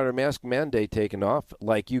 we got our mask mandate taken off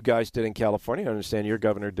like you guys did in California. I understand your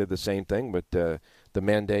governor did the same thing, but the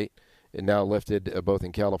mandate is now lifted both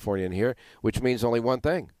in California and here, which means only one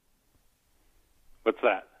thing. What's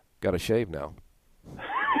that? Got to shave now.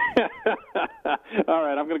 All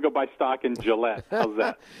right, I'm going to go buy stock in Gillette. How's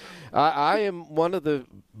that? I am one of the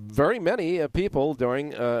very many people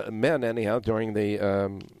during men anyhow during the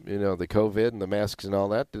the COVID and the masks and all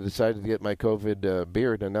that decided to get my COVID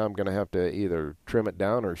beard, and now I'm going to have to either trim it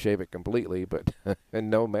down or shave it completely, but and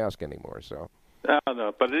no mask anymore. So.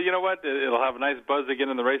 No, but you know what? It'll have a nice buzz again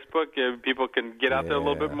in the race book. People can get out there a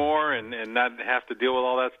little bit more and not have to deal with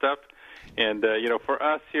all that stuff. And, for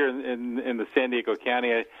us here in the San Diego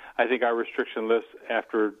County, I think our restriction lifts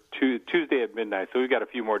after Tuesday at midnight. So we've got a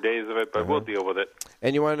few more days of it, but we'll deal with it.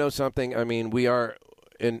 And you want to know something? I mean, we are,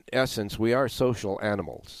 in essence, we are social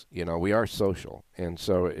animals. We are social. And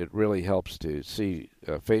so it really helps to see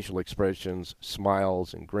facial expressions,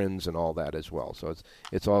 smiles, and grins and all that as well. So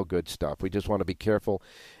it's all good stuff. We just want to be careful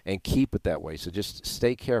and keep it that way. So just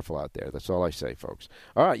stay careful out there. That's all I say, folks.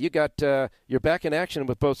 All right, you're back in action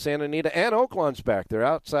with both Santa Anita and Oaklawn's back. They're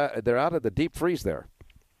outside. They're out of the deep freeze there.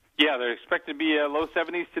 Yeah, they're expected to be low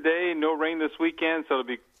 70s today. No rain this weekend, so it'll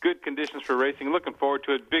be good conditions for racing. Looking forward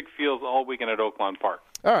to it. Big fields all weekend at Oaklawn Park.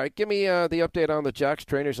 All right, give me the update on the jocks,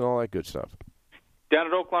 trainers, and all that good stuff. Down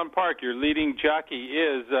at Oaklawn Park, your leading jockey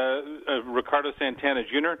is Ricardo Santana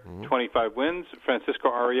Jr., 25 wins. Francisco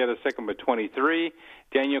Arrieta second with 23.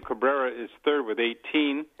 Daniel Cabrera is third with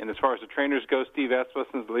 18. And as far as the trainers go, Steve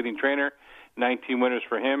Asmussen is the leading trainer, 19 winners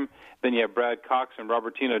for him. Then you have Brad Cox and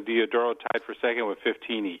Robertino Diodoro tied for second with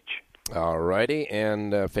 15 each. All righty,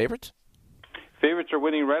 and favorites? Favorites are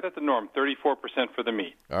winning right at the norm, 34% for the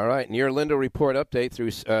meet. All right, and your Lindo report update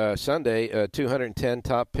through Sunday, 210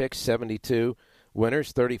 top picks, 72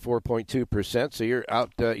 winners, 34.2%. So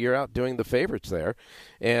you're outdoing the favorites there,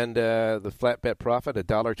 and the flat bet profit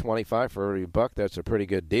 $1.25 for every buck. That's a pretty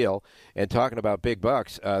good deal. And talking about big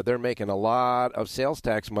bucks, they're making a lot of sales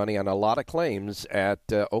tax money on a lot of claims at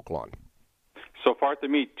Oaklawn. So far at the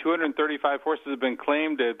meet, 235 horses have been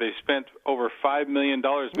claimed. They spent over $5 million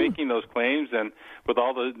making those claims, and with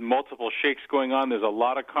all the multiple shakes going on, there's a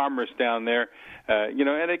lot of commerce down there.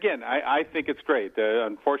 And again, I think it's great.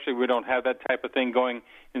 Unfortunately, we don't have that type of thing going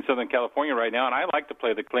in Southern California right now, and I like to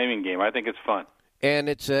play the claiming game. I think it's fun. And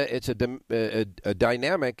it's a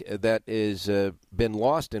dynamic that is been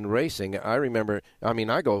lost in racing. I remember,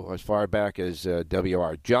 I go as far back as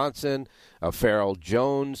W.R. Johnson, Farrell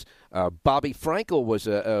Jones. Bobby Frankel was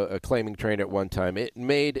a claiming trainer at one time. It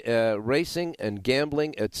made racing and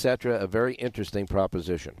gambling, etc., a very interesting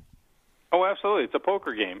proposition. Oh, absolutely. It's a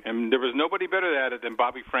poker game, and there was nobody better at it than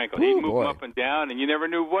Bobby Frankel. He'd move them up and down, and you never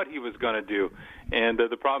knew what he was going to do. And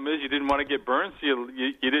the problem is you didn't want to get burned, so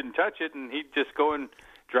you didn't touch it, and he'd just go and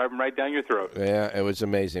drive them right down your throat. Yeah, it was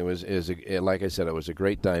amazing. Like I said, it was a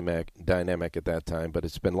great dynamic at that time, but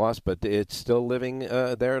it's been lost. But it's still living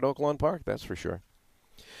there at Oaklawn Park, that's for sure.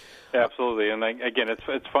 Absolutely, and again,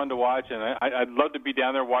 it's fun to watch, and I'd love to be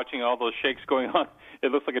down there watching all those shakes going on.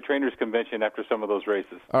 It looks like a trainers' convention after some of those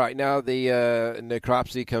races. All right, now the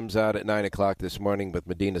necropsy comes out at 9 o'clock this morning with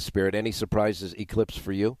Medina Spirit. Any surprises, Eclipse,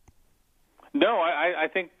 for you? No, I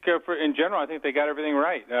think in general, I think they got everything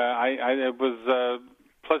right. I was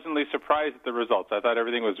pleasantly surprised at the results. I thought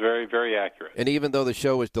everything was very, very accurate. And even though the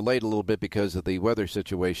show was delayed a little bit because of the weather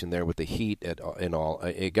situation there with the heat and all,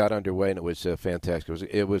 it got underway and it was fantastic.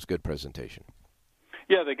 It was good presentation.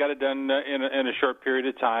 Yeah, they got it done in a short period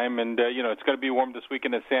of time, and it's going to be warm this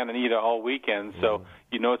weekend at Santa Anita all weekend, so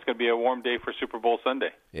it's going to be a warm day for Super Bowl Sunday.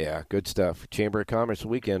 Yeah, good stuff. Chamber of Commerce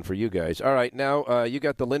weekend for you guys. All right, now you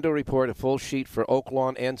got the Lindo report, a full sheet for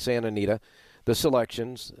Oaklawn and Santa Anita, the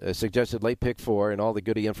selections, suggested late pick 4, and all the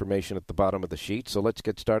goody information at the bottom of the sheet. So let's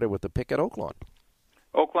get started with the pick at Oaklawn.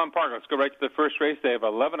 Oaklawn Park, let's go right to the first race. They have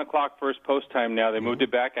 11 o'clock first post time now. They moved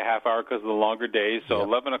it back a half hour because of the longer days. So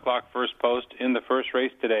 11 o'clock first post in the first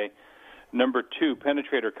race today. Number 2,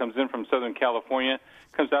 Penetrator, comes in from Southern California,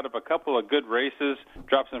 comes out of a couple of good races,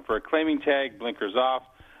 drops in for a claiming tag, blinkers off.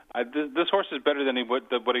 This horse is better than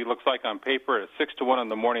what he looks like on paper. At 6-1 on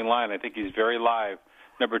the morning line, I think he's very live.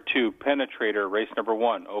 Number 2, Penetrator, race number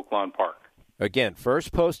 1, Oaklawn Park. Again,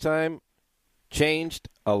 first post time changed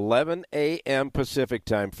 11 a.m. Pacific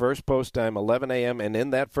time. First post time, 11 a.m. And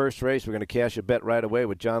in that first race, we're going to cash a bet right away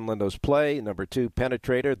with John Lindo's play. Number 2,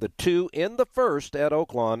 Penetrator, the 2 in the first at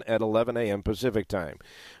Oaklawn at 11 a.m. Pacific time.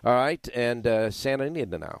 All right, and Santa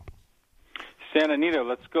Anita now. Santa Anita,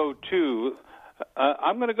 let's go to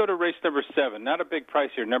I'm going to go to race number 7. Not a big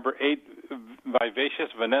price here. Number 8, Vivacious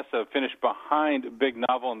Vanessa, finished behind Big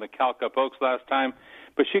Novel in the Cal Cup Oaks last time,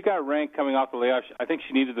 but she got ranked coming off the layoff. I think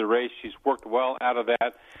she needed the race. She's worked well out of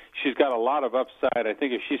that. She's got a lot of upside. I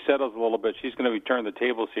think if she settles a little bit, she's going to return the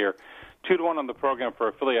tables here. 2-1 on the program for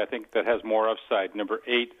a filly, I think, that has more upside. Number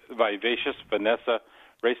 8, Vivacious Vanessa.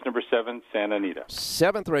 Race number 7, Santa Anita.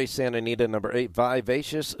 7th race, Santa Anita. Number 8,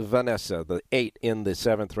 Vivacious Vanessa. The 8 in the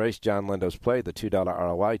 7th race. John Lindo's play. The $2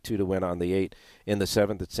 ROI. 2 to win on the 8 in the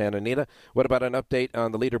 7th at Santa Anita. What about an update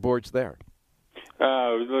on the leaderboards there?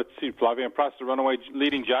 Let's see. Flavian Prost, the runaway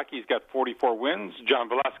leading jockey. He's got 44 wins. John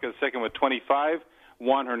Velasquez second with 25.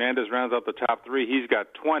 Juan Hernandez rounds out the top 3. He's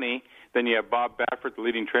got 20. Then you have Bob Baffert, the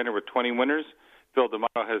leading trainer, with 20 winners. Phil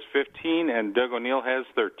D'Amato has 15, and Doug O'Neill has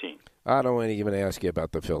 13. I don't want to even ask you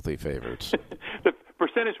about the filthy favorites. The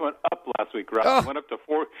percentage went up last week, Ralph. Oh. It went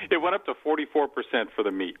up to 44% for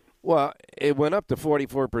the meet. Well, it went up to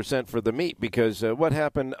 44% for the meet because what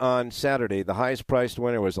happened on Saturday, the highest priced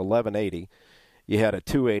winner was $11.80. You had a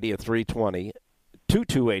 280, a 320, 2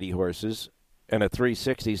 280 horses, and a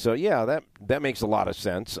 360. So, yeah, that makes a lot of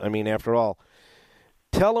sense. I mean, after all,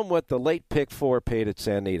 tell them what the late pick 4 paid at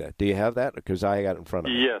Santa Anita. Do you have that? Because I got it in front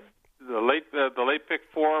of me. Yes. The late pick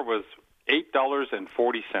 4 was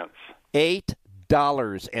 $8.40.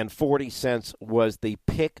 $8.40 was the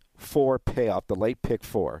pick 4 payoff, the late pick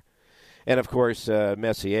 4. And, of course,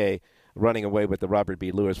 Messier running away with the Robert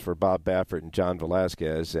B. Lewis for Bob Baffert and John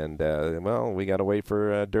Velasquez. And, well, we got to wait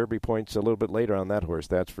for Derby points a little bit later on that horse,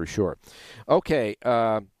 that's for sure. Okay,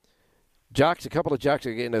 jocks, a couple of jocks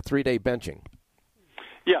are getting a 3-day benching.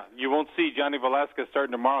 Yeah, you won't see Johnny Velasquez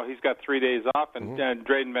starting tomorrow. He's got 3 days off, and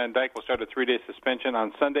Drayden Van Dyke will start a 3-day suspension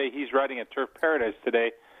on Sunday. He's riding at Turf Paradise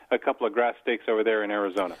today, a couple of grass stakes over there in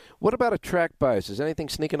Arizona. What about a track bias? Is anything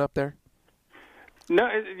sneaking up there? No,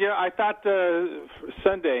 I thought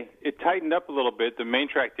Sunday it tightened up a little bit. The main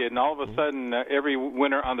track did, and all of a sudden every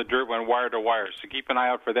winner on the dirt went wire to wire. So keep an eye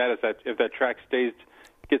out for that. If that track stays,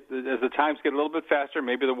 as the times get a little bit faster,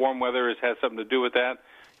 maybe the warm weather has something to do with that.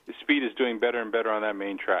 The speed is doing better and better on that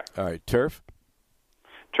main track. All right, turf?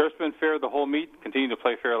 Turf's been fair the whole meet. Continued to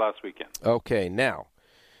play fair last weekend. Okay, now,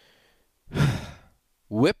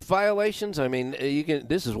 whip violations? I mean,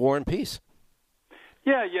 this is War and Peace.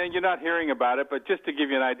 Yeah, you're not hearing about it, but just to give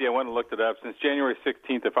you an idea, I went and looked it up. Since January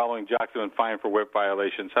 16th, the following jocks have been fined for whip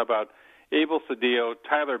violations. How about Abel Cedillo,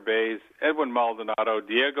 Tyler Bays, Edwin Maldonado,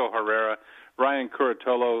 Diego Herrera, Ryan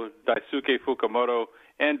Curatolo, Daisuke Fukumoto,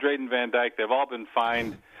 and Drayden Van Dyke? They've all been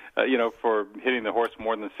fined, for hitting the horse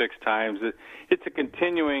more than 6 times. It's a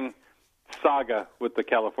continuing saga with the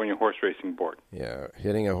California Horse Racing Board. Yeah,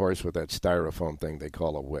 hitting a horse with that styrofoam thing they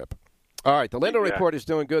call a whip. All right, the Lindo Report is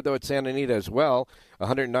doing good, though, at Santa Anita as well.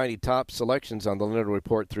 190 top selections on the Lindo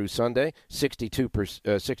Report through Sunday, 62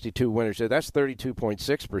 winners. That's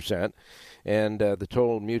 32.6%. And the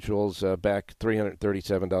total mutuals back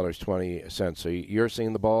 $337.20. So you're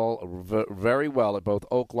seeing the ball very well at both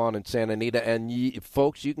Oaklawn and Santa Anita. And,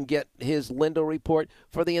 folks, you can get his Lindo Report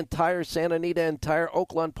for the entire Santa Anita, entire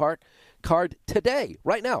Oaklawn Park card today,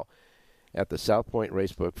 right now, at the South Point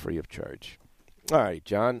Racebook, free of charge. All right,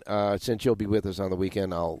 John, since you'll be with us on the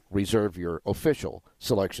weekend, I'll reserve your official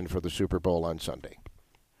selection for the Super Bowl on Sunday.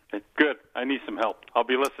 Good. I need some help. I'll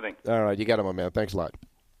be listening. All right, you got it, my man. Thanks a lot.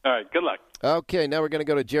 All right, good luck. Okay, now we're going to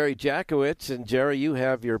go to Jerry Jackowitz. And, Jerry, you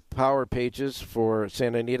have your power pages for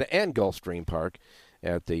Santa Anita and Gulfstream Park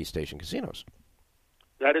at the station casinos.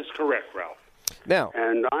 That is correct, Ralph. Now,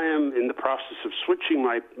 and I am in the process of switching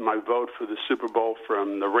my vote for the Super Bowl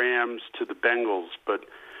from the Rams to the Bengals, but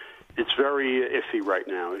it's very iffy right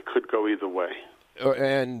now. It could go either way.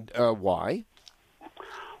 And why?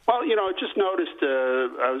 Well, I just noticed,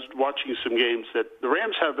 I was watching some games, that the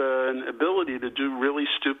Rams have an ability to do really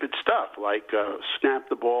stupid stuff, like snap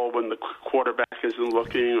the ball when the quarterback isn't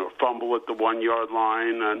looking or fumble at the 1-yard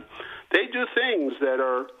line. And they do things that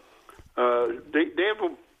are, they have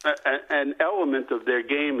an element of their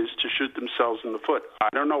game is to shoot themselves in the foot. I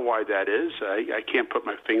don't know why that is. I can't put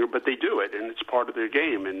my finger, but they do it, and it's part of their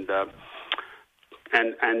game. And the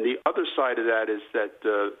other side of that is that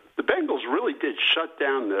the Bengals really did shut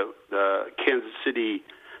down the Kansas City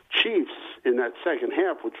Chiefs in that second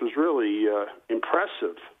half, which was really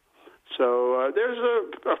impressive. So there's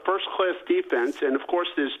a first-class defense, and of course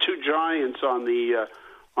there's 2 giants on the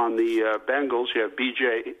Bengals. You have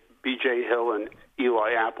B.J. Hill and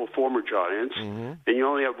Eli Apple, former Giants, and you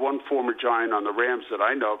only have 1 former Giant on the Rams that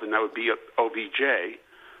I know of, and that would be OBJ.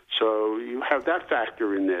 So you have that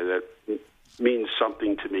factor in there that means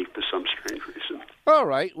something to me for some strange reason. All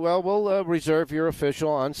right. Well, we'll reserve your official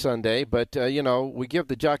on Sunday. But, we give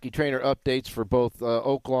the jockey trainer updates for both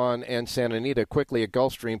Oaklawn and Santa Anita quickly at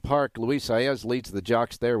Gulfstream Park. Luis Saez leads the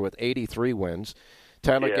jocks there with 83 wins.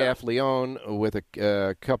 Tyler Gaffalione with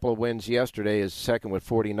a couple of wins yesterday is second with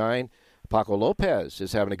 49. Paco Lopez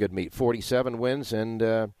is having a good meet, 47 wins. And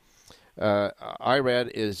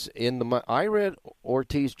Irad is in the money. Irad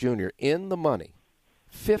Ortiz Jr. in the money.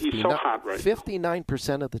 He's so hot right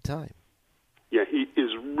 59% of the time. Yeah, he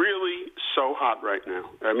is really so hot right now.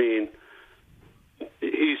 I mean,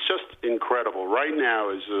 he's just incredible. Right now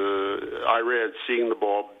is Irad seeing the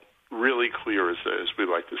ball really clear, as we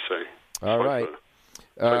like to say. All right.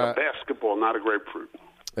 It's like a basketball, not a grapefruit.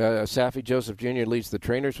 Safi Joseph Jr. leads the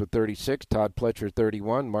trainers with 36, Todd Pletcher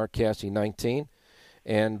 31, Mark Cassie 19.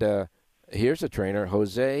 And here's a trainer,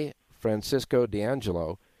 Jose Francisco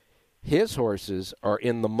D'Angelo. His horses are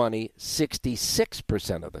in the money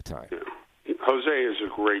 66% of the time. Yeah. Jose is a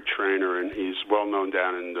great trainer, and he's well known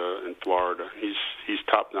down in Florida. He's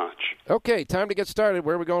top notch. Okay, time to get started.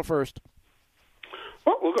 Where are we going first?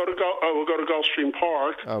 Well, we'll go to Gulfstream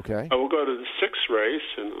Park. Okay. We'll go to the 6th race,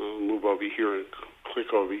 and I'll move over here and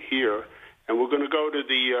click over here, and we're going to go to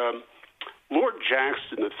the Lord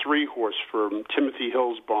Jackson, the 3-horse from Timothy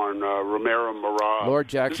Hill's barn, Romero Mirage.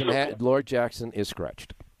 Lord Jackson is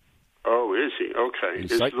scratched. Oh, is he? Okay.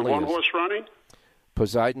 Is the 1-horse running?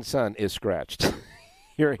 Poseidon's Son is scratched.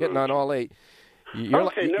 You're hitting on all 8.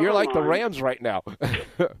 You're like the Rams right now.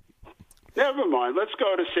 Never mind. Let's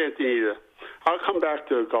go to Santa Anita. I'll come back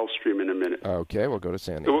to Gulfstream in a minute. Okay, we'll go to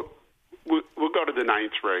Santa Anita. We'll go to the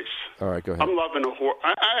 9th race. All right, go ahead. I'm loving a horse.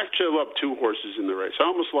 I actually love 2 horses in the race. I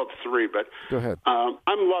almost love 3, but go ahead. I'm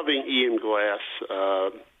loving Ian Glass.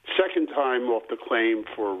 Second time off the claim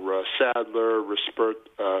for Sadler.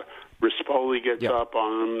 Rispoli gets up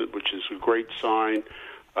on him, which is a great sign.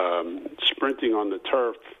 Sprinting on the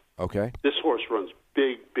turf. Okay. This horse runs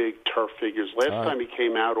big turf figures. Last time he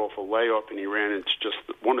came out off a layoff, and he ran into just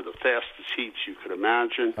one of the fastest heats you could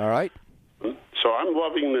imagine. All right. So I'm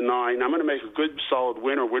loving the 9. I'm going to make a good, solid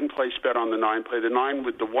win or win place bet on the 9. Play the 9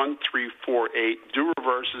 with the 1, 3, 4, 8. Do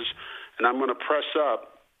reverses, and I'm going to press up.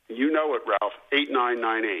 You know it, Ralph. 8, 9,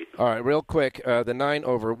 9, 8. All right, real quick. The 9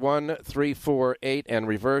 over 1, 3, 4, 8, and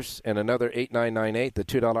reverse, and another 8, 9, 9, 8. The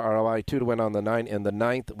 $2 ROI, 2 to win on the 9. In the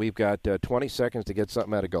 9th, we've got 20 seconds to get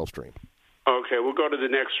something out of Gulfstream. Okay, we'll go to the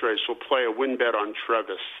next race. We'll play a win bet on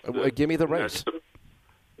Trevis. Give me the race.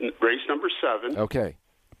 Race number 7. Okay.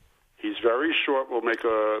 He's very short.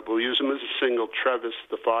 We'll use him as a single. Trevis,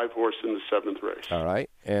 the 5-horse in the 7th race. All right.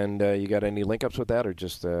 And you got any link-ups with that, or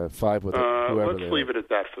just 5 with whoever? Let's leave it at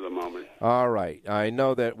that for the moment. All right. I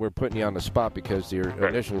know that we're putting you on the spot because your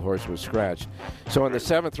initial horse was scratched. So in the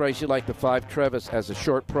 7th race, you like the 5 Trevis as a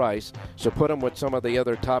short price. So put him with some of the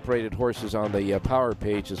other top-rated horses on the Power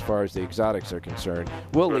Page as far as the exotics are concerned.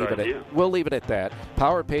 We'll leave it at that.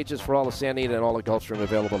 Power Pages for all of Santa Anita and all of Gulfstream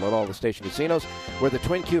available at all the station casinos. Where the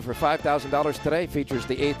Twin Q for $5,000 today features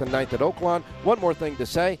the 8th and 9th at Oaklawn. One more thing to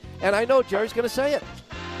say, and I know Jerry's going to say it.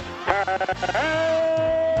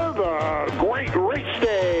 Have a great race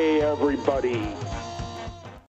day, everybody.